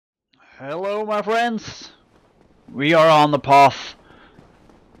Hello, my friends. We are on the path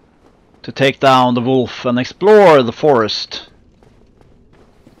to take down the wolf and explore the forest.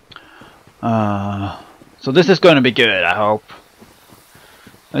 So this is going to be good, I hope.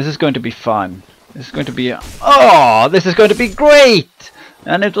 This is going to be fun. This is going to be... Oh, this is going to be great!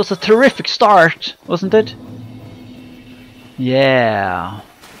 And it was a terrific start, wasn't it? Yeah.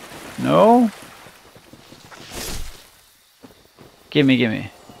 No? Gimme,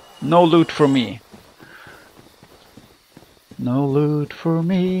 gimme. No loot for me. No loot for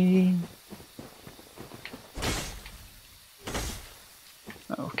me.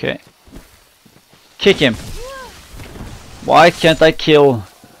 Okay. Kick him. Why can't I kill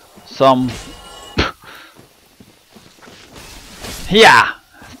some... Yeah!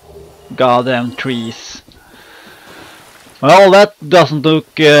 Goddamn trees. Well, that doesn't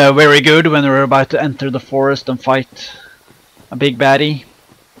look very good when we're about to enter the forest and fight a big baddie.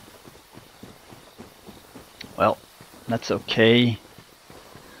 Well, that's okay.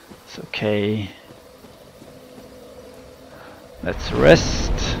 It's okay. Let's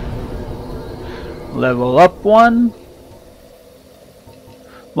rest. Level up one.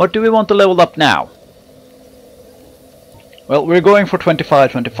 What do we want to level up now? Well, we're going for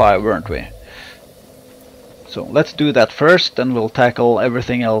 25, weren't we? So let's do that first, and we'll tackle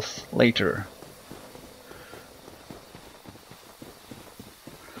everything else later.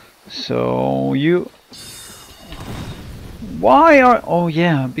 So you... Why are... Oh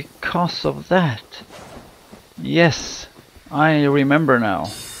yeah, because of that. Yes, I remember now.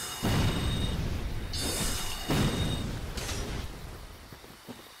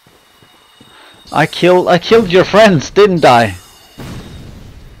 I killed your friends, didn't I?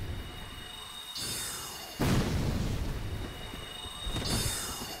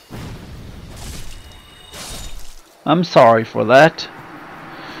 I'm sorry for that.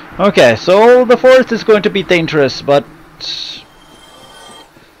 Okay, so the forest is going to be dangerous, but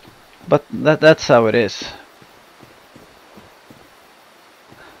that's how it is.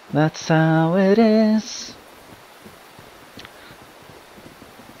 That's how it is.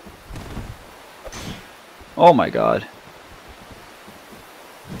 Oh my god.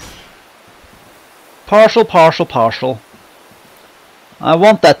 Partial, partial, partial. I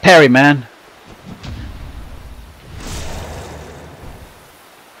want that parry, man.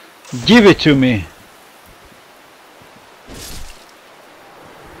 Give it to me.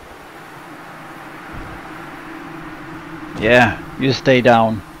 Yeah, you stay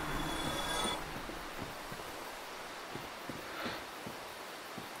down.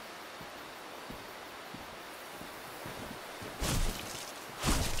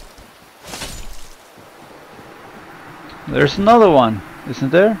 There's another one,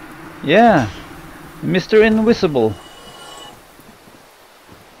 isn't there? Yeah, Mr. Invisible.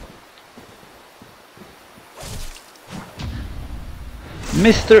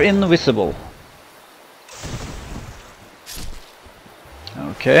 Mr. Invisible.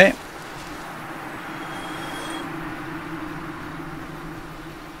 Okay.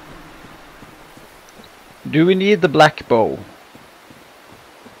 Do we need the black bow?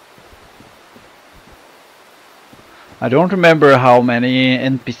 I don't remember how many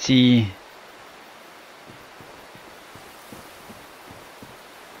NPCs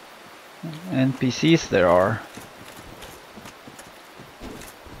there are.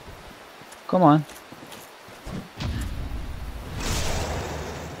 Come on.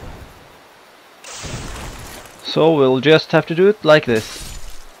 So we'll just have to do it like this.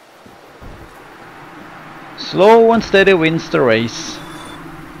 Slow and steady wins the race.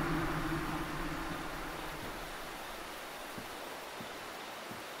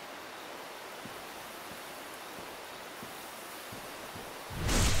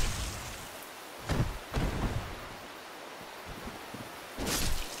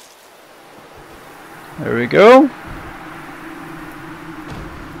 There we go.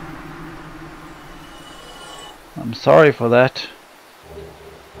 I'm sorry for that.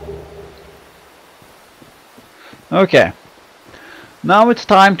 Okay. Now it's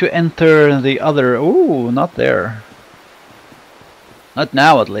time to enter the other... Ooh, not there. Not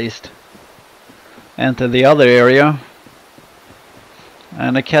now, at least. Enter the other area.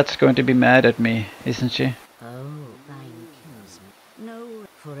 And the cat's going to be mad at me, isn't she? No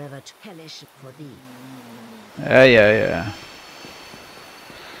forever hellish for thee. Yeah.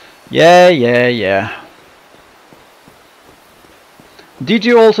 Yeah. Did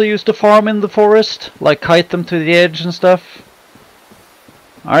you also use the farm in the forest? Like kite them to the edge and stuff?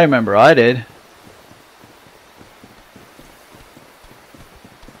 I remember I did.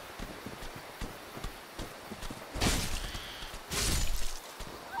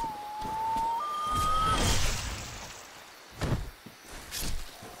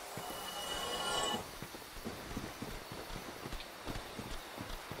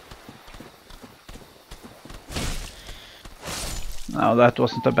 No, that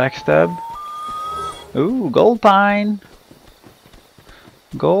wasn't a backstab. Ooh, gold pine.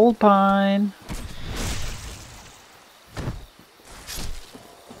 Gold pine.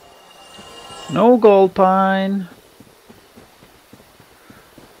 No gold pine.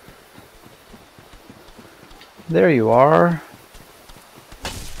 There you are.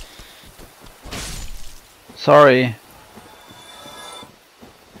 Sorry.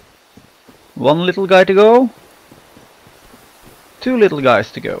 One little guy to go. Two little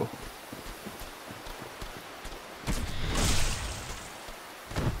guys to go.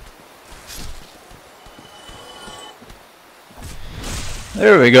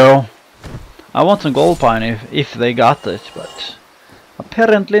 There we go. I want some gold pine if they got it, but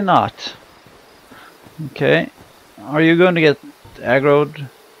apparently not. Okay. Are you going to get aggroed?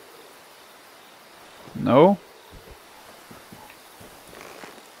 No?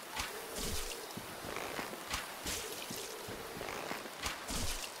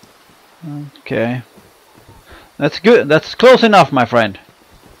 Okay. That's good. That's close enough, my friend.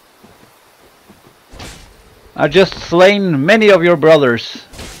 I've just slain many of your brothers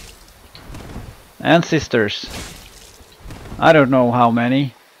and sisters. I don't know how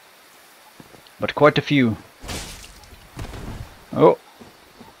many, but quite a few. Oh.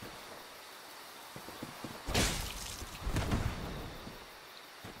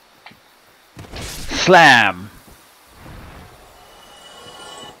 Slam.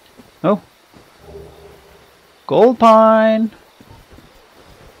 Oh. Gold pine.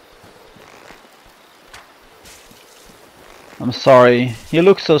 I'm sorry. He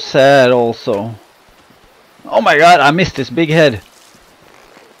looks so sad also. Oh my god, I missed his big head.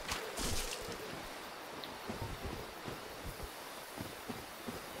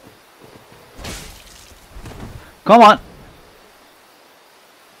 Come on.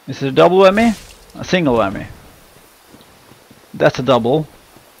 Is it a double whammy? A single whammy. That's a double.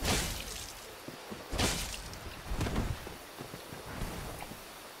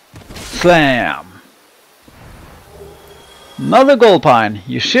 Slam. Another gold pine.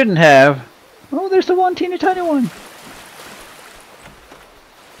 You shouldn't have. Oh, there's the one teeny tiny one.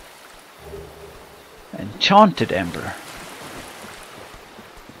 Enchanted ember.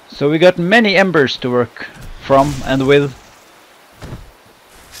 So we got many embers to work from and with.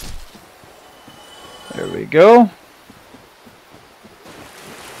 There we go.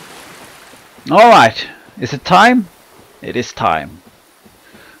 Alright. Is it time? It is time.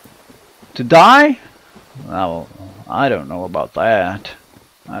 To die? Well, I don't know about that.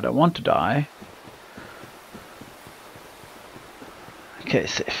 I don't want to die. Okay,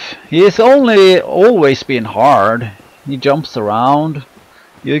 Sif. He is always been hard. He jumps around.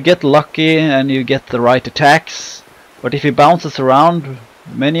 You get lucky and you get the right attacks. But if he bounces around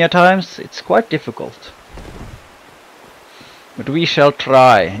many a times, it's quite difficult. But we shall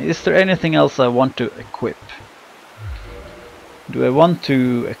try. Is there anything else I want to equip? Do I want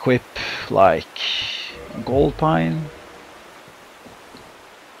to equip like gold pine?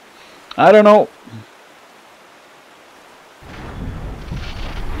 I don't know.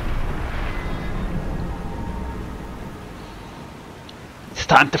 It's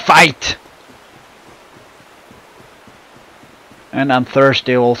time to fight. And I'm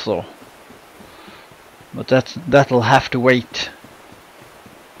thirsty also. But that'll have to wait.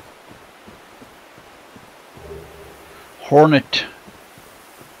 Hornet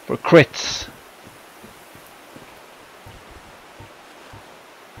for crits.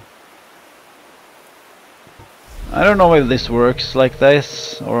 I don't know if this works like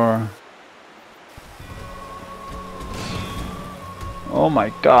this or... Oh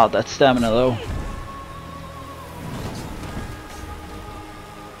my god, that stamina though.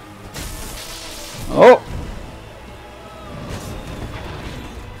 Oh!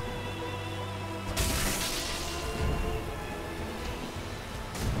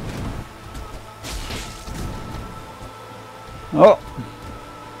 Oh!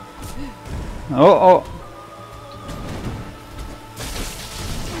 Oh, oh!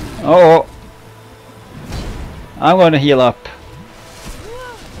 Oh! I'm gonna heal up.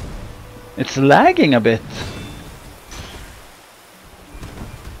 It's lagging a bit.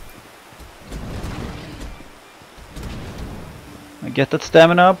 I get that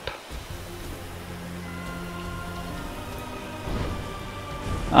stamina up.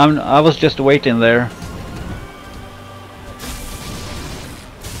 I was just waiting there.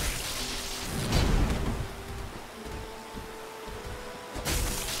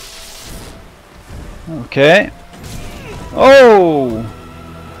 Okay. Oh!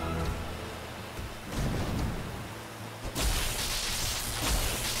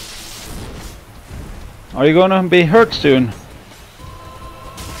 Are you gonna be hurt soon?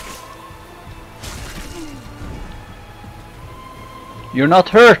 You're not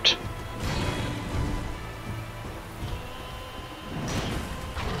hurt.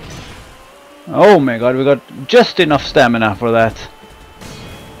 Oh my god, we got just enough stamina for that.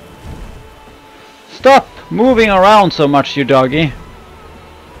 Stop moving around so much, you doggy.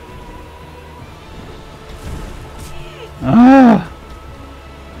 Ah.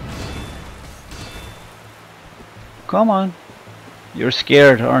 Come on. You're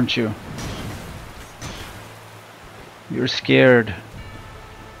scared, aren't you? You're scared.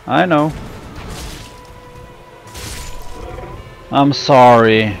 I know. I'm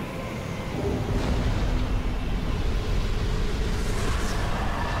sorry.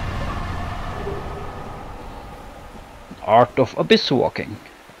 Art of Abyss Walking.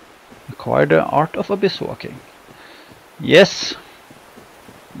 Acquire the Art of Abyss Walking. Yes.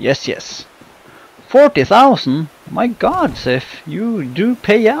 Yes, yes. 40,000? My god, Sif, you do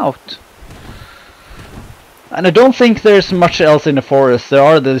pay out. And I don't think there's much else in the forest. There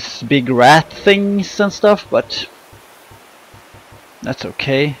are these big rat things and stuff, but that's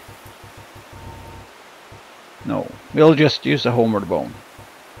okay. No, we'll just use the homeward bone.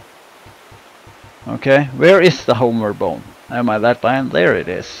 Okay, where is the homeward bone? Am I that line? There it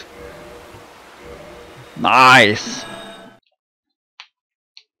is. Nice!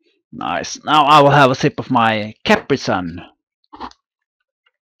 Nice. Now I will have a sip of my Capri Sun.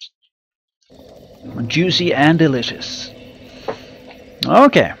 Juicy and delicious.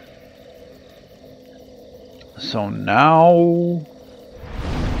 Okay. So now...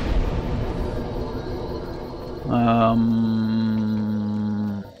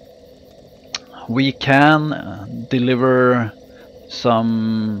 we can deliver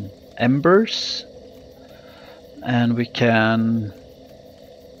some embers, and we can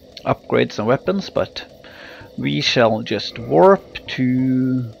upgrade some weapons, but we shall just warp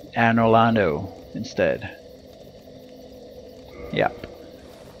to Orlando instead. Yep.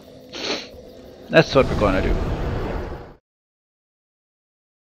 That's what we're gonna do.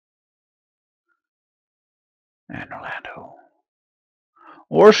 Orlando.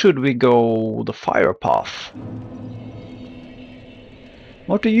 Or should we go the fire path?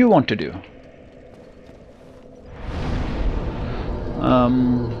 What do you want to do?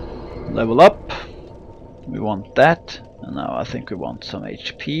 Level up. We want that. And now I think we want some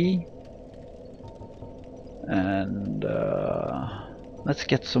HP. And let's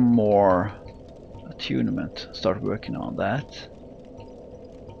get some more attunement. Start working on that.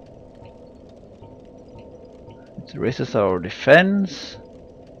 It raises our defense.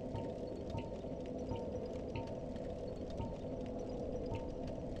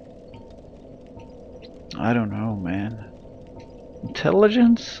 I don't know, man.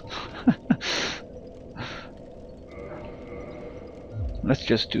 Intelligence? Let's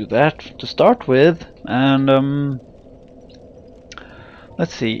just do that to start with, and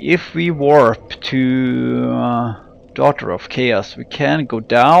let's see, if we warp to Daughter of Chaos, we can go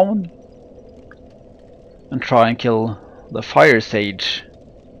down and try and kill the Fire Sage.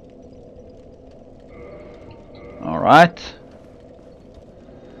 Alright.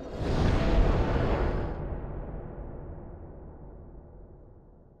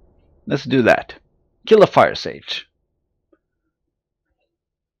 Let's do that. Kill the Fire Sage.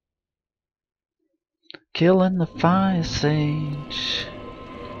 Killing the Fire Sage.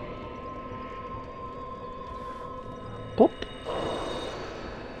 Pop.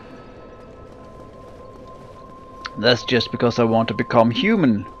 That's just because I want to become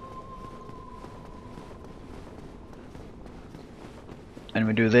human. And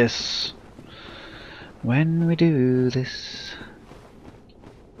we do this. When we do this.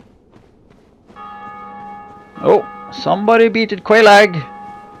 Oh, somebody beat it, Quailag!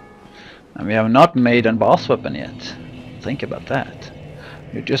 And we have not made a boss weapon yet. Think about that.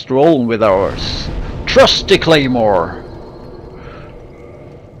 We're just rolling with ours. Trusty Claymore!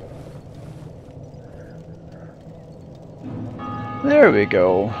 There we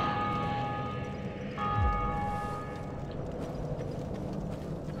go.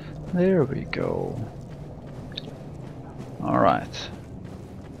 There we go. Alright.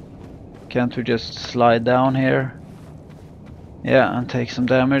 Can't we just slide down here? Yeah, and take some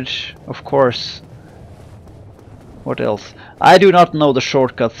damage. Of course. What else? I do not know the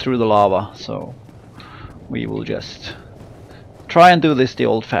shortcut through the lava, so we will just try and do this the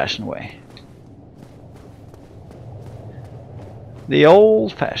old-fashioned way. The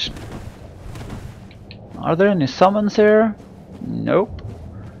old-fashioned. Are there any summons here? Nope.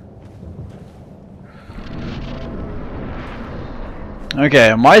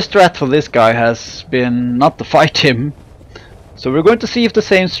 Okay, my strat for this guy has been not to fight him. So we're going to see if the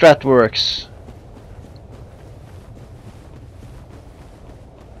same strat works.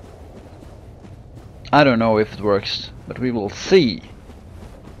 I don't know if it works, but we will see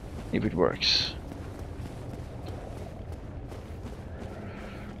if it works.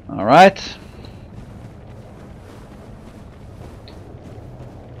 Alright.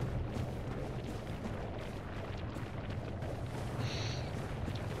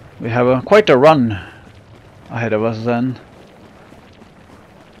 We have quite a run ahead of us then.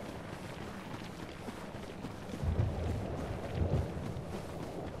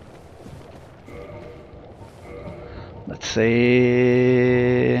 Let's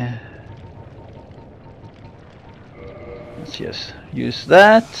see. Let's just use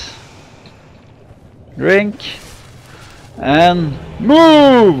that. Drink. And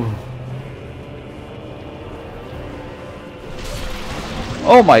move!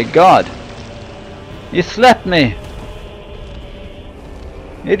 Oh my god! He slapped me!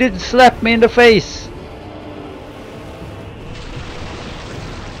 He did slap me in the face!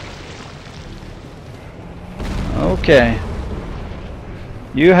 Okay.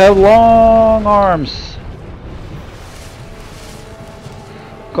 You have long arms.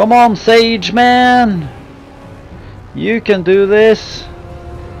 Come on, Sage Man! You can do this.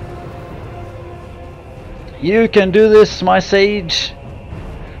 You can do this, my Sage.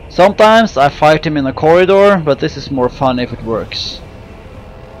 Sometimes I fight him in a corridor, but this is more fun if it works.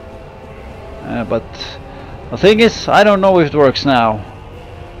 But the thing is, I don't know if it works now.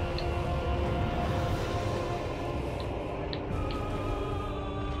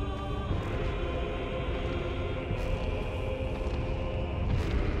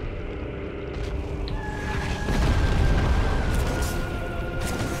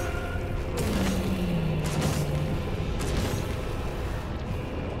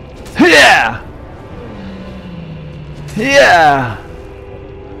 Yeah! Yeah!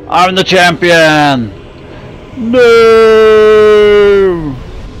 I'm the champion! No!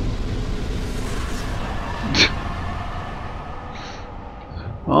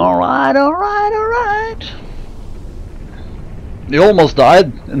 Alright, alright, alright. You almost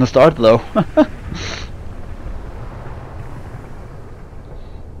died in the start though.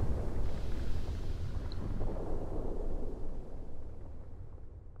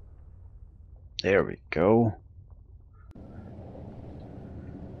 There we go.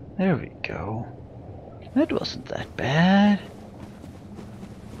 There we go. That wasn't that bad.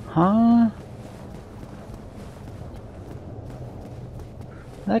 Huh?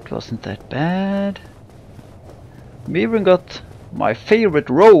 That wasn't that bad. We even got my favorite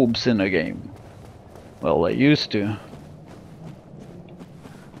robes in the game. Well, they used to.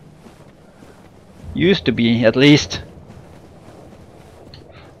 Used to be, at least.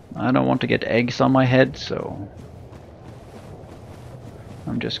 I don't want to get eggs on my head, so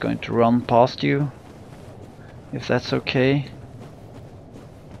I'm just going to run past you, if that's okay.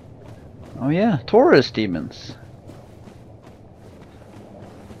 Oh yeah, Taurus demons.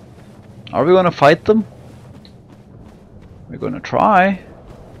 Are we gonna fight them? We're gonna try.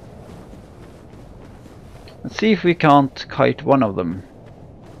 Let's see if we can't kite one of them.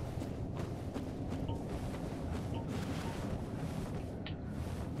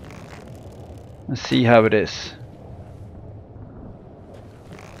 Let's see how it is.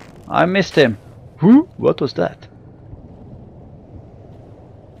 I missed him. Who? What was that?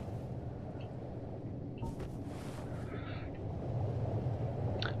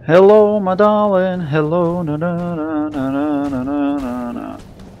 Hello, my darling. Hello, na na na na na na na na.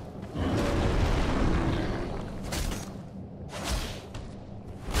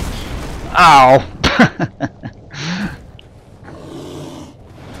 Ow!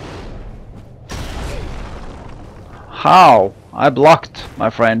 How? I blocked, my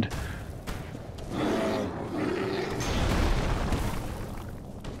friend.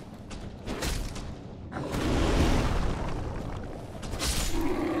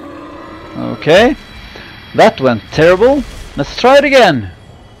 Okay, that went terrible. Let's try it again.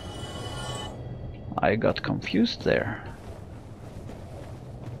 I got confused there.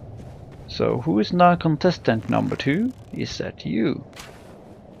 So who is now contestant number 2? Is that you?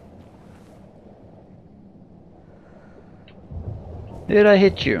 Did I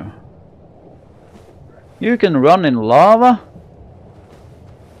hit you? You can run in lava?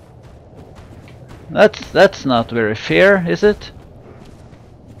 That's not very fair, is it?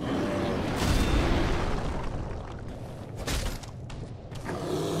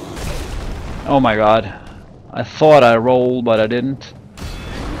 Oh my god. I thought I rolled, but I didn't.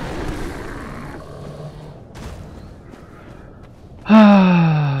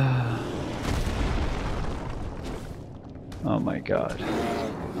 Oh my god.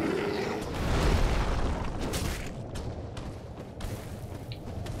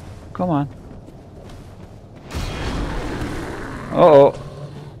 Come on. Uh-oh.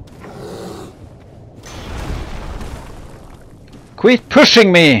 Quit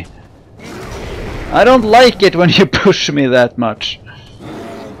pushing me! I don't like it when you push me that much.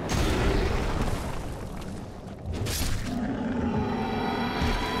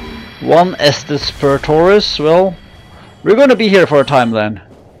 One Estes per Taurus. Well, we're gonna be here for a time then.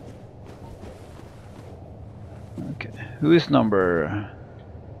 Okay, who is number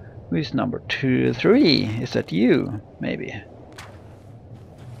 2, 3? Is that you? Maybe.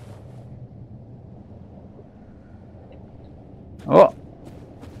 Oh.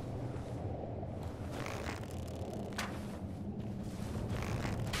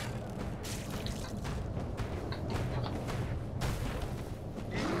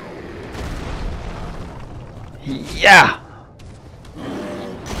 Yeah!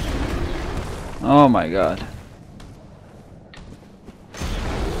 Oh my god.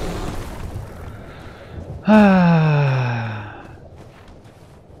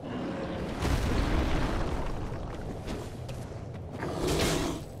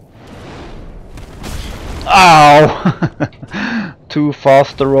 Ow! Too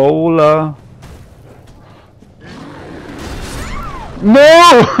fast a roll.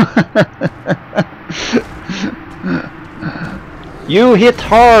 No! You hit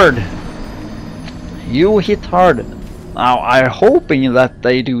hard. You hit hard. Now I'm hoping that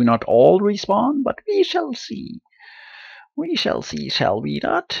they do not all respawn, but we shall see. We shall see, shall we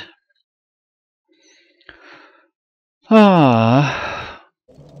not?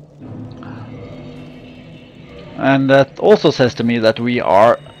 And that also says to me that we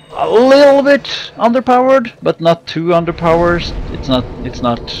are a little bit underpowered, but not too underpowered. It's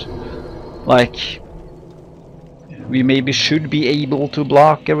not like we maybe should be able to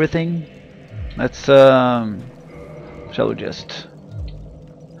block everything. Let's shall we just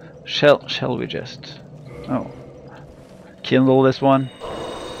kindle this one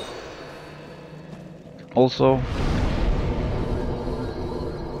also?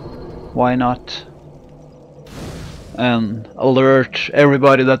 Why not? And alert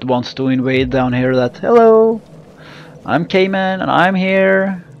everybody that wants to invade down here that hello, I'm K-Man and I'm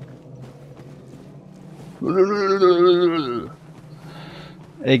here.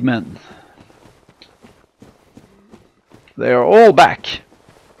 Eggman. They are all back.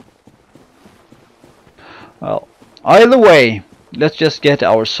 Well, either way, let's just get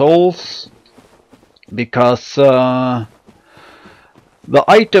our souls, because the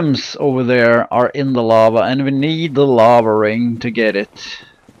items over there are in the lava and we need the lava ring to get it.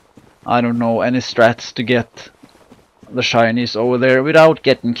 I don't know any strats to get the shinies over there without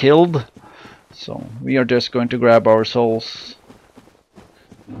getting killed. So we are just going to grab our souls,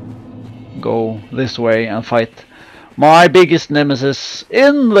 go this way and fight my biggest nemesis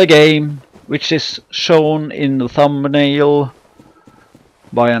in the game, which is shown in the thumbnail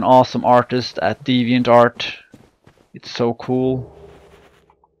by an awesome artist at DeviantArt. It's so cool.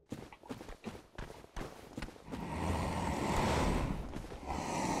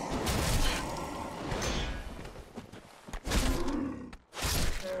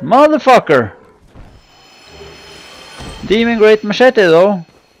 Motherfucker! Demon Great Machete though.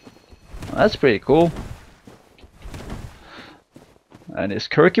 That's pretty cool. And is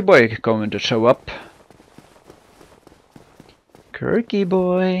Kirky Boy going to show up? Kirky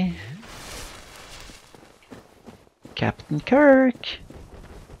Boy. Captain Kirk.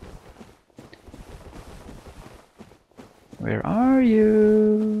 Where are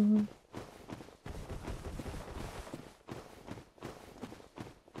you?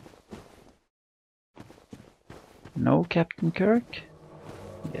 No Captain Kirk?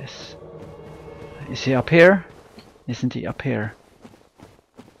 Yes. Is he up here? Isn't he up here?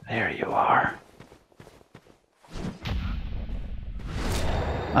 There you are.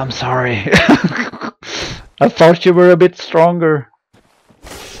 I'm sorry. I thought you were a bit stronger.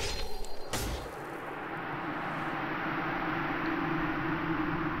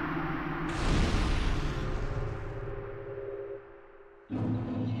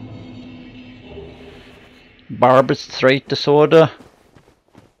 Barbed straight to soda.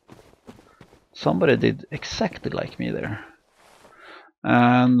 Somebody did exactly like me there.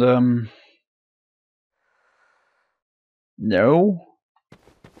 And no.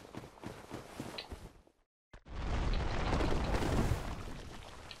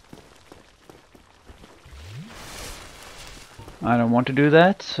 I don't want to do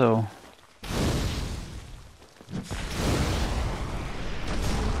that, so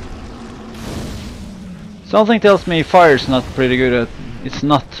something tells me fire's not pretty good at. It's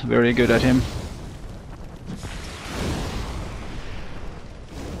not very good at him.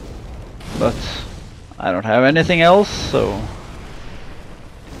 But I don't have anything else, so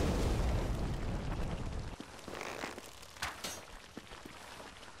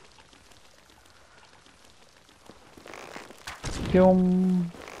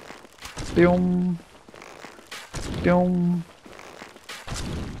Boom. Boom. Boom.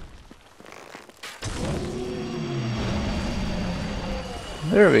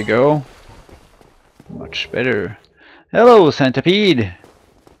 There we go. Much better. Hello, centipede.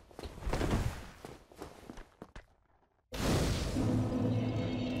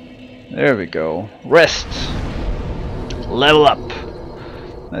 There we go. Rest. Level up.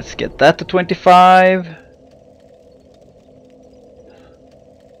 Let's get that to 25.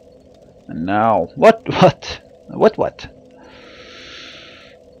 And now, what?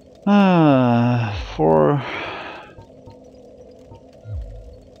 For...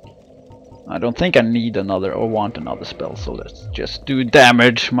 I don't think I need another or want another spell, so let's just do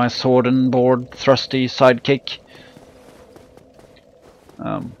damage, my sword and board thrusty sidekick.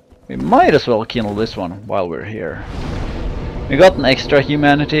 We might as well kill this one while we're here. We got an extra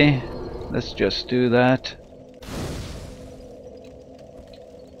humanity. Let's just do that.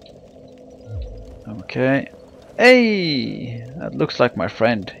 Okay. Hey! That looks like my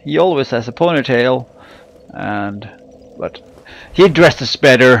friend. He always has a ponytail. But he dresses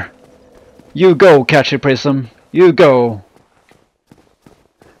better. You go, Catchy Prism. You go.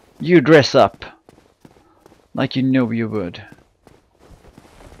 You dress up. Like you know you would.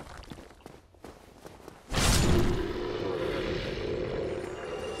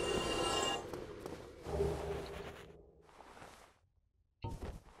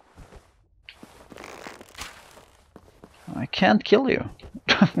 I can't kill you.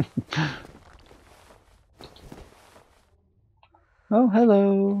 Oh,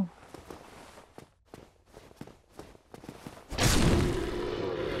 hello.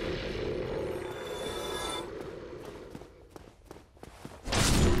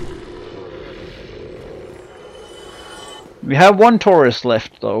 We have one Taurus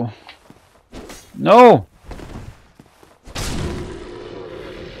left, though. No!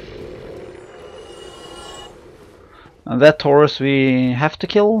 And that Taurus we have to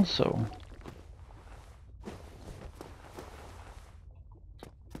kill, so...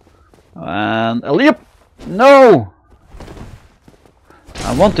 And a leap! No!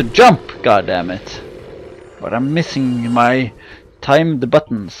 I want to jump, goddammit. But I'm missing my timed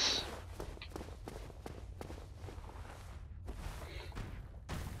buttons.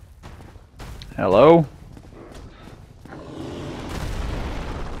 Hello?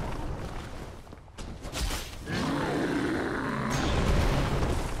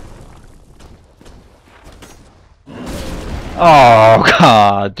 Oh,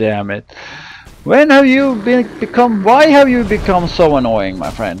 god damn it. When have you become... Why have you become so annoying, my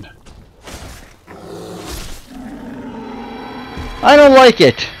friend? I don't like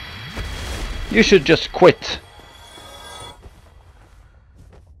it. You should just quit.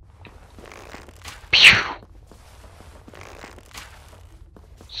 Pew.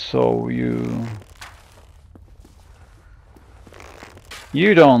 So you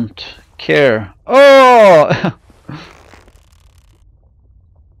don't care. Oh!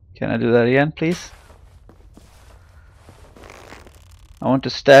 Can I do that again, please? I want to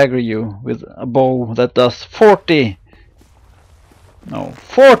stagger you with a bow that does 40. No,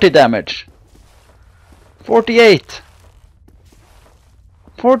 40 damage. 48.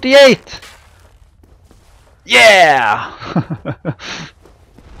 48. Yeah.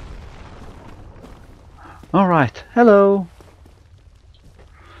 All right. Hello.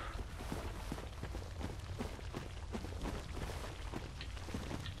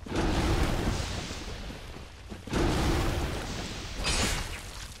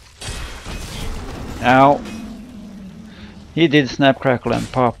 Ow. He did snap, crackle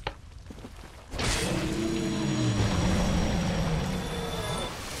and pop.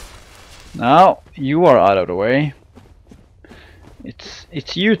 Now you are out of the way.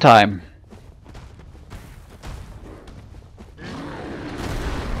 It's you time.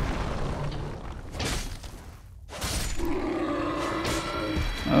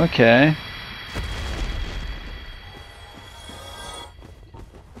 Okay.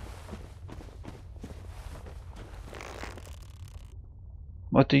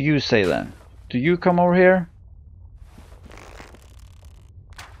 What do you say then? Do you come over here?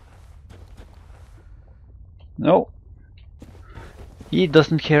 No. He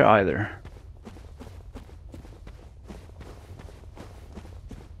doesn't care either.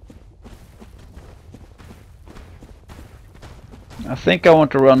 I think I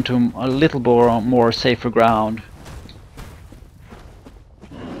want to run to a little more safer ground.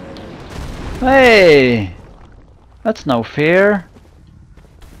 Hey! That's no fair.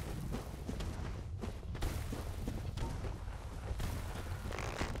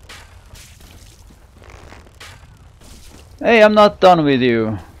 Hey, I'm not done with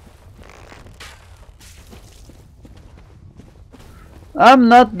you. I'm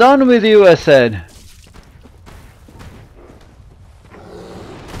not done with you, I said.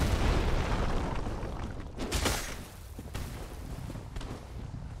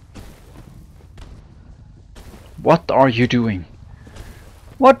 What are you doing?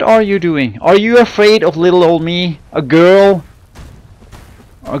 What are you doing? Are you afraid of little old me? A girl?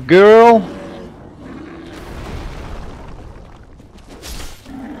 A girl?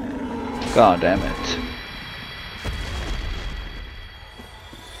 God damn it.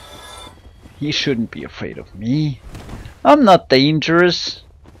 He shouldn't be afraid of me. I'm not dangerous.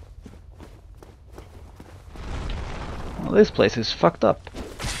 Well, this place is fucked up.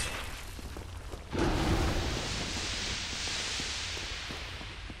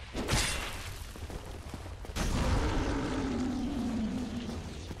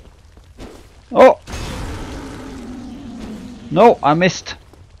 Oh! No, I missed.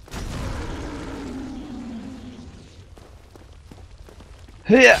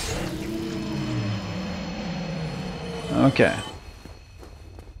 Here. Okay.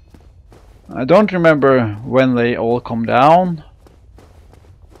 I don't remember when they all come down.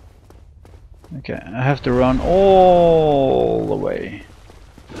 Okay, I have to run all the way.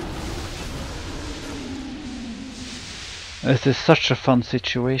 This is such a fun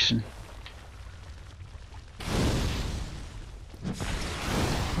situation.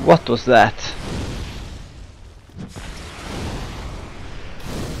 What was that?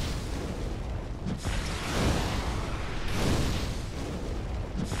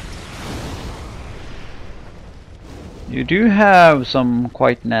 You do have some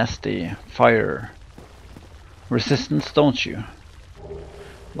quite nasty fire resistance, don't you?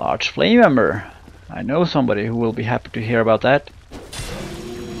 Large flame ember. I know somebody who will be happy to hear about that.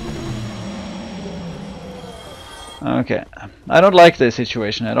 Okay, I don't like this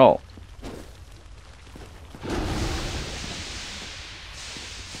situation at all.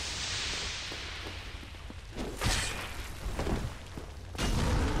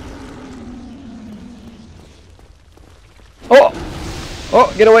 Oh!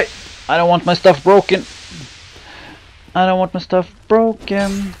 Oh, get away! I don't want my stuff broken. I don't want my stuff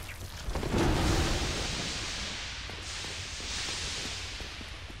broken.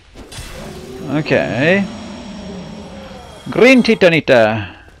 Okay. Green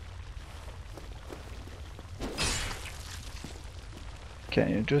Titanita.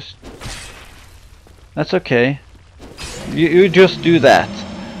 Okay, you just... That's okay. You just do that.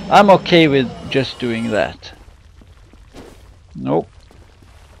 I'm okay with just doing that. Nope.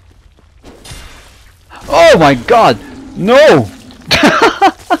 Oh my god! No!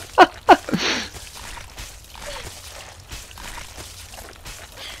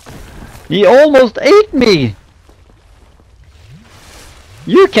 He almost ate me!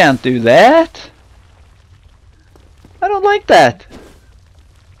 You can't do that! I don't like that!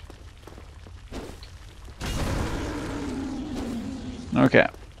 Okay.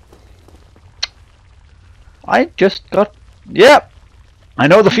 I just got... Yep! I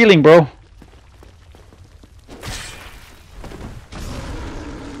know the feeling, bro.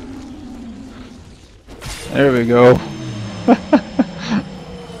 There we go.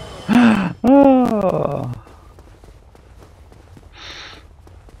 Oh.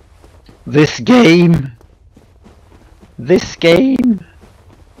 This game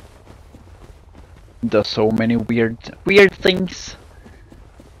does so many weird things,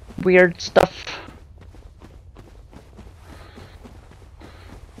 weird stuff.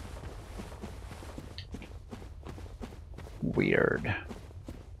 Weird.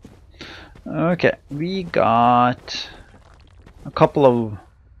 Okay, we got a couple of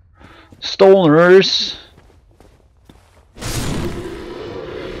stoners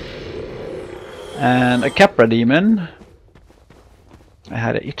and a Capra demon. I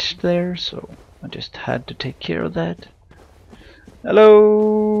had an itch there, so I just had to take care of that.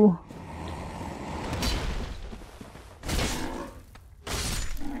 Hello!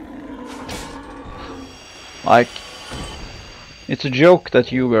 Like, it's a joke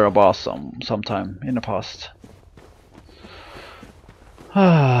that you were a boss sometime in the past.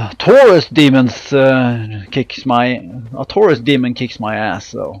 Taurus demons kicks my... A Taurus demon kicks my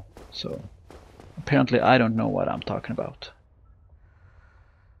ass though, so apparently I don't know what I'm talking about.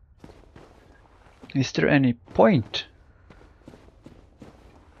 Is there any point?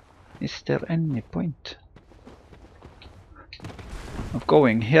 Is there any point of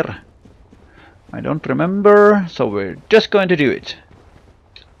going here? I don't remember, so we're just going to do it.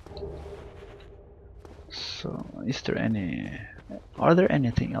 So, is there any... Are there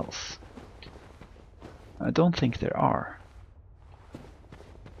anything else? I don't think there are.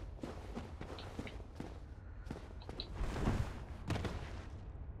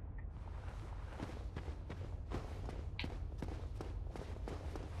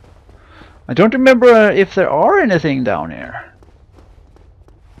 I don't remember if there are anything down here.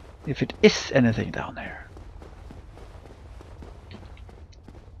 If it is anything down there.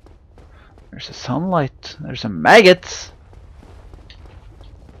 There's a sunlight. There's some maggots.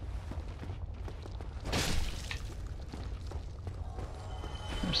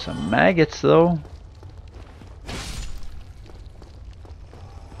 There's some maggots though.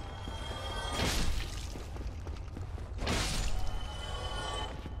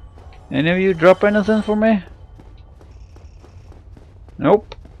 Any of you drop anything for me?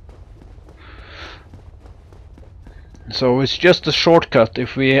 Nope. So it's just a shortcut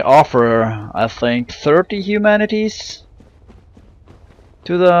if we offer, I think, 30 humanities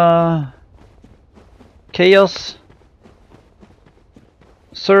to the Chaos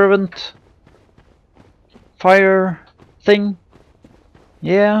Servant Fire thing.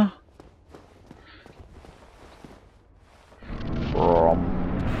 Yeah.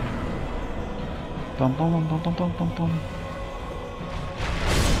 Bum, bum, bum, bum, bum, bum, bum.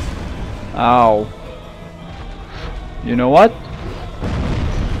 Ow. You know what?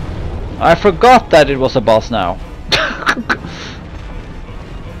 I forgot that it was a boss now.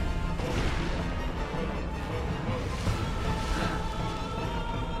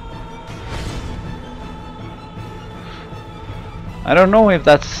 I don't know if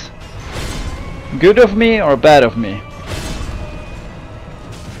that's good of me or bad of me.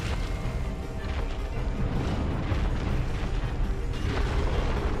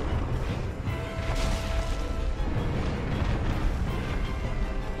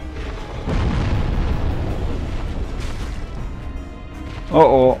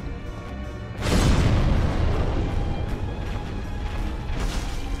 Uh-oh.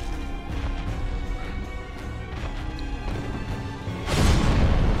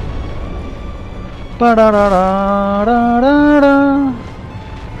 Ba-da-da-da-da-da-da.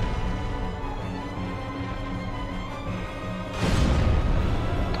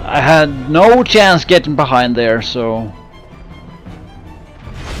 I had no chance getting behind there, so...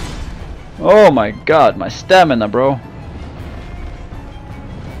 Oh my god, my stamina, bro.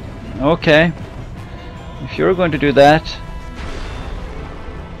 Okay, if you're going to do that,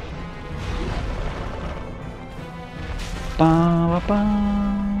 ba, ba, ba,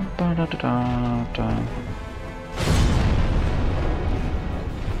 ba, da, da, da, da.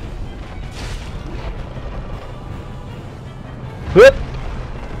 Whoop.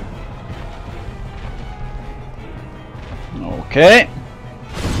 Okay.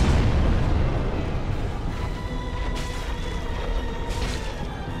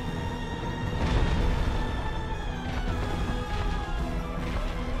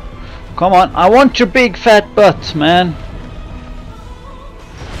 Come on, I want your big fat butt, man.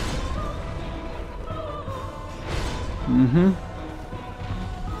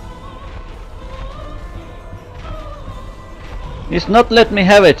 He's not let me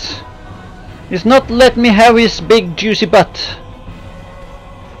have it. He's not let me have his big juicy butt.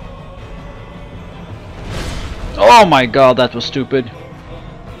 Oh my god, that was stupid.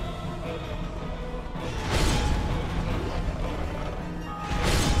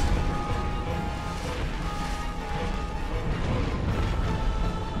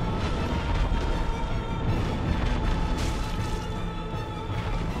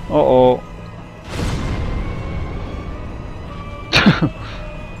 Uh-oh.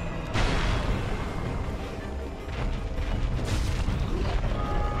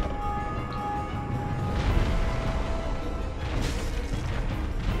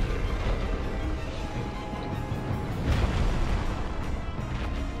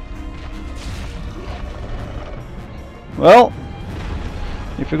 Well,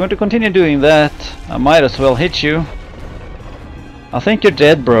 if you're going to continue doing that, I might as well hit you. I think you're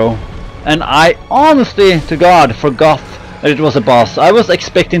dead, bro. And I honestly to God forgot that it was a boss. I was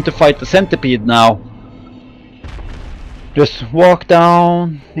expecting to fight the centipede now. Just walk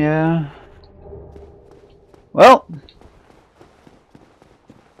down, yeah. Well.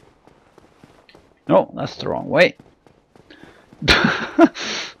 No, that's the wrong way.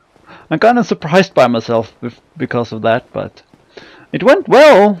 I'm kind of surprised by myself because of that, but it went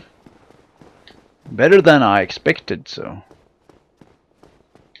well. Better than I expected, so.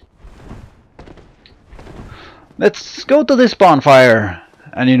 Let's go to this bonfire.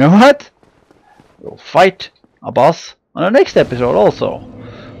 And you know what? We'll fight a boss on the next episode also.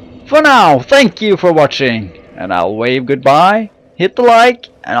 For now, thank you for watching. And I'll wave goodbye, hit the like,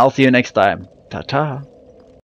 and I'll see you next time. Ta-ta.